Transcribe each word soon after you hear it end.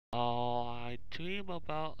Oh, I dream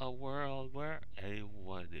about a world where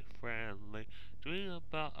everyone is friendly. Dream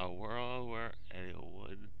about a world where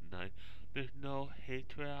everyone is nice. There's no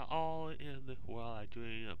hatred at all in this world I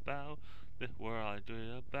dream about. This world I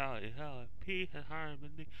dream about is all peace and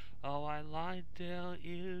harmony. Oh, I lie down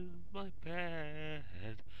in my bed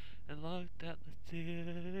and looked at the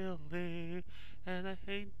ceiling, and I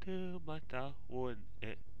think to myself, wouldn't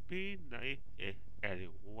it be nice if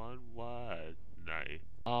everyone was nice?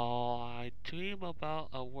 Oh, I dream about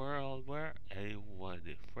a world where everyone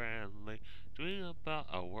is friendly. Dream about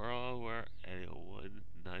a world where everyone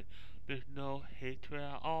is nice. There's no hatred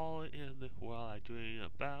at all in this world I dream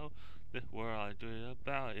about. This world I dream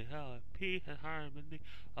about is all peace and harmony.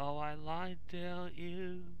 Oh, I lie down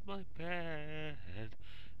in my bed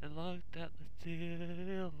and looked at the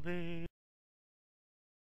ceiling.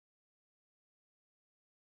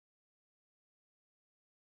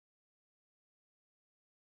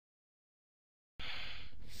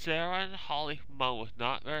 Sarah and Holly's mom was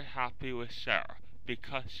not very happy with Sarah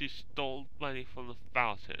because she stole money from the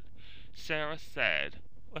fountain. Sarah said,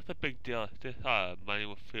 "What's the big deal if this money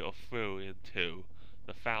will fall through into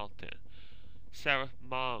the fountain?" Sarah's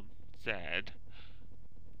mom said,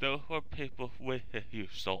 "Those were people's wishes you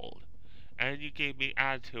sold, and you gave me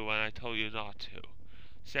attitude when I told you not to."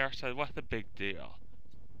 Sarah said, "What's the big deal?"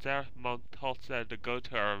 Sarah's mom told Sarah to go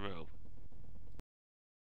to her room.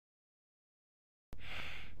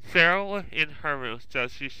 Sarah was in her room, so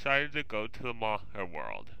she decided to go to the monster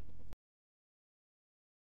world.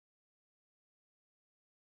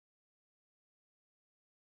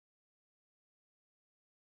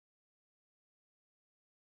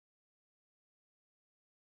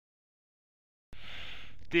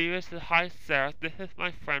 David said, "Hi Sarah, this is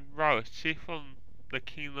my friend Rose. She's from the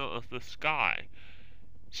Kingdom of the Sky.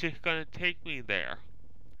 She's gonna take me there."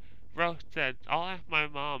 Rose said, "I'll ask my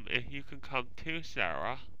mom if you can come too,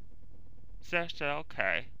 Sarah." Sarah said,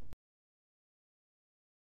 "Okay."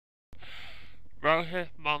 Rose's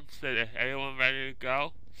mom said, "Is everyone ready to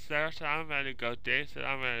go?" Sarah said, "I'm ready to go." Dave said,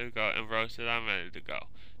 "I'm ready to go." And Rose said, "I'm ready to go."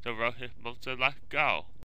 So Rose's mom said, "Let's go."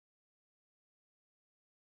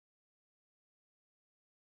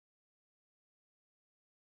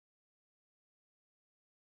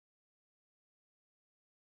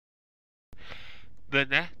 The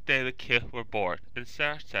next day the kids were bored, and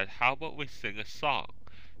Sarah said, "How about we sing a song?"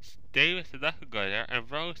 David said, "That's a good idea," and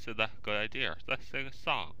Rose said, "That's a good idea. Let's sing a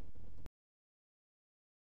song."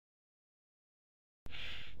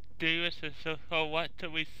 David said, "So what do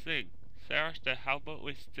we sing?" Sarah said, "How about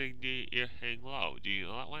we sing Do Your Ear Hang Low? Do you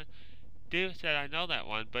know that one?" David said, "I know that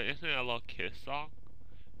one, but isn't it a little kid song?"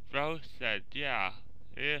 Rose said, "Yeah,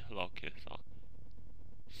 it is a little kid song."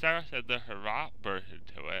 Sarah said there's a rap version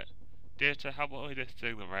to it. David said, "How about we just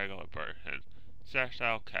sing the regular version?" Sarah said,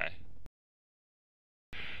 "Okay."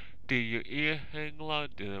 Do your ear hang low?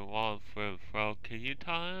 Do the wall from fro? Can you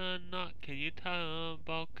tie a knot? Can you tie a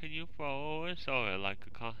bow? Can you throw it over like a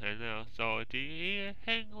cotton now? So do your ear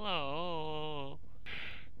hang low?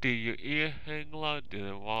 Do your ear hang low? Do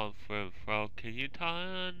the wall from fro? Can you tie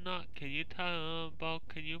a knot? Can you tie a bow?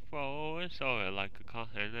 Can you throw it over like a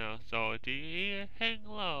cotton now? So do your ear hang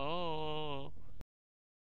low?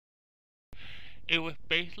 It was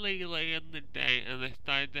basically late in the day, and they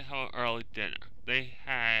started to have an early dinner. They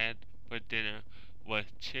had for dinner was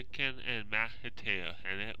chicken and mashed potatoes,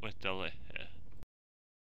 and it was delicious.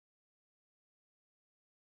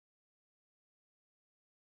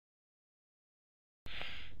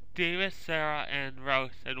 David, Sarah, and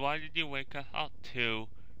Rose said, "Why did you wake us up to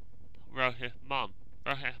Rose's mom?"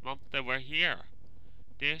 Rose's mom said, "We're here."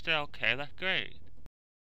 David said, "Okay, that's great."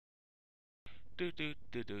 Do do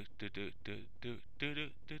do do do do do do do do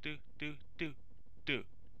do do do do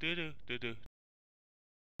do do do do.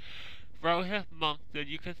 Rose's mom said,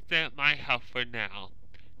 "You can stay at my house for now."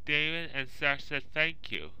 David and Sarah said,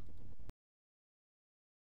 "Thank you."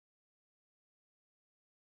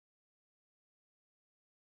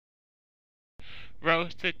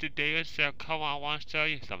 Rose said to David, "Sarah, come on, I want to show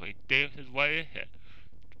you something." David said, "What is it?"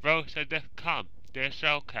 Rose said, "Just come." David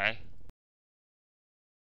said, "Okay."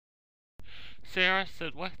 Sarah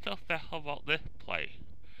said, "What's so special about this place?"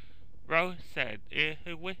 Rose said, "It is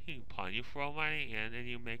a wishing pond. You throw money in and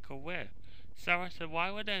you make a wish." Sarah said,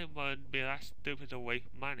 "Why would anyone be that stupid to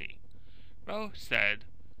waste money?" Rose said,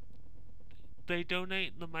 "They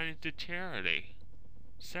donate the money to charity."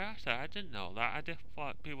 Sarah said, "I didn't know that. I just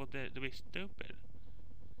thought people did it to be stupid."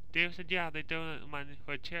 David said, "Yeah, they donate the money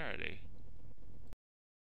for charity."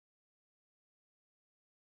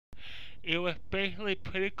 It was basically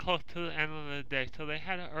pretty close to the end of the day, so they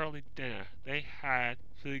had an early dinner. They had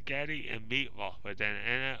spaghetti and meatballs for dinner,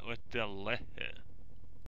 and it delicious.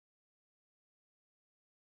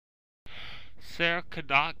 Sarah could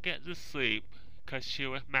not get to sleep because she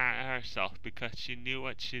was mad at herself because she knew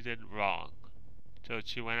what she did wrong. So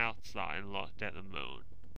she went outside and looked at the moon.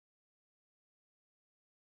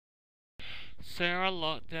 Sarah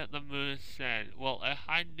looked at the moon and said, well, if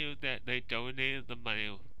I knew that they donated the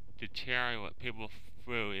money to charity what people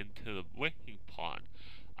threw into the wishing pond,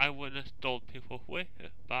 I wouldn't have told people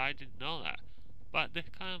wishes, but I didn't know that. But this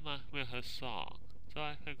kind of reminds me of a song, so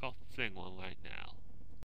I think I'll sing one right now.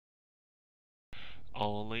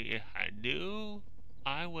 Only if I knew,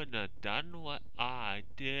 I wouldn't have done what I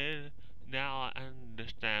did. Now I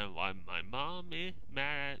understand why my mom is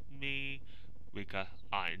mad at me, because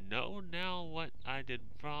I know now what I did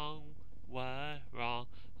wrong was wrong.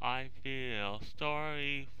 I feel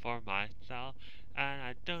sorry for myself, and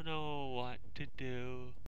I don't know what to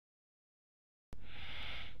do.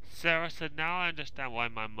 Sarah said, now I understand why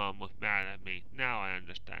my mom was mad at me. Now I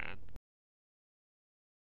understand.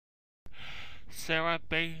 Sarah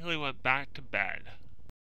basically went back to bed.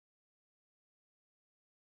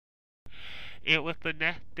 It was the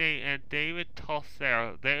next day, and David told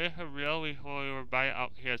Sarah, there is a real reason we were invited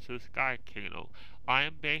up here to the Sky Kingdom. I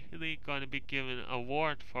am basically going to be given an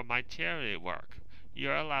award for my charity work.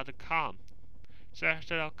 You're allowed to come. Sarah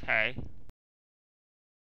said, okay.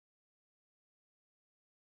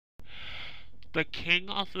 The king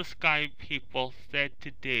of the sky people said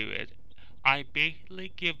to David, I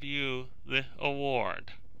basically give you this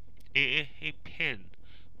award. It is a pin.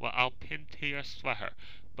 Well, I'll pin to your sweater.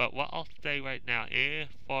 But what I'll say right now is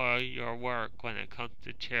for your work when it comes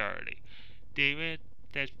to charity. David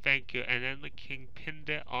said thank you, and then the king pinned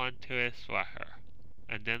it onto his sweater.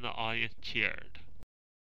 And then the audience cheered.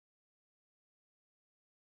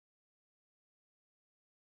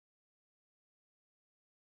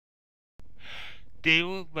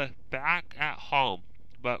 David was back at home,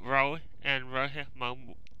 but Rose and Rose's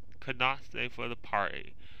mom could not stay for the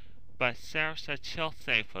party. But Sarah said she'll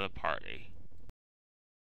stay for the party.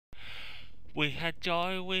 We had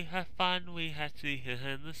joy, we had fun, we had seasons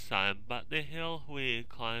in the sun, but the hills we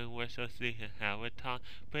climbed were so seasons have a time.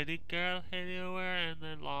 Pretty girls anywhere in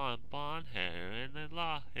their long blonde hair, and their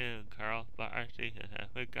long hair curls, but our seasons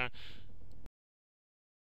have begun.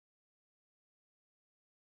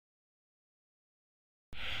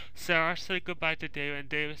 Sarah said goodbye to David, and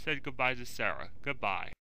David said goodbye to Sarah.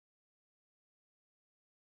 Goodbye.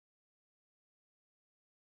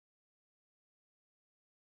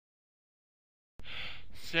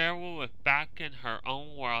 Sarah was back in her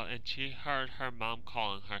own world, and she heard her mom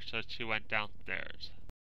calling her, so she went downstairs.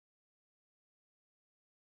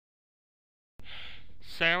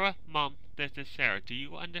 Sarah, Mom, this is Sarah. Do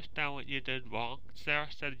you understand what you did wrong? Sarah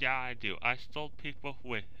said, yeah, I do. I stole people's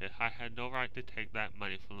wishes. I had no right to take that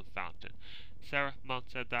money from the fountain. Sarah's mom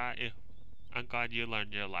said that if I'm glad you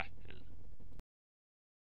learned your lesson.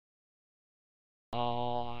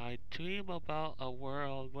 Oh, I dream about a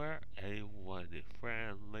world where everyone is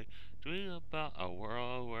friendly. Dream about a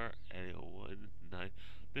world where everyone is nice.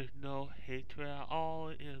 There's no hatred at all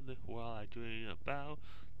in this world I dream about.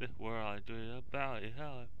 This world I dream about is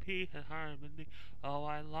how peace and harmony. Oh,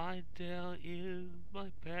 I lie down in my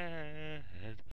bed.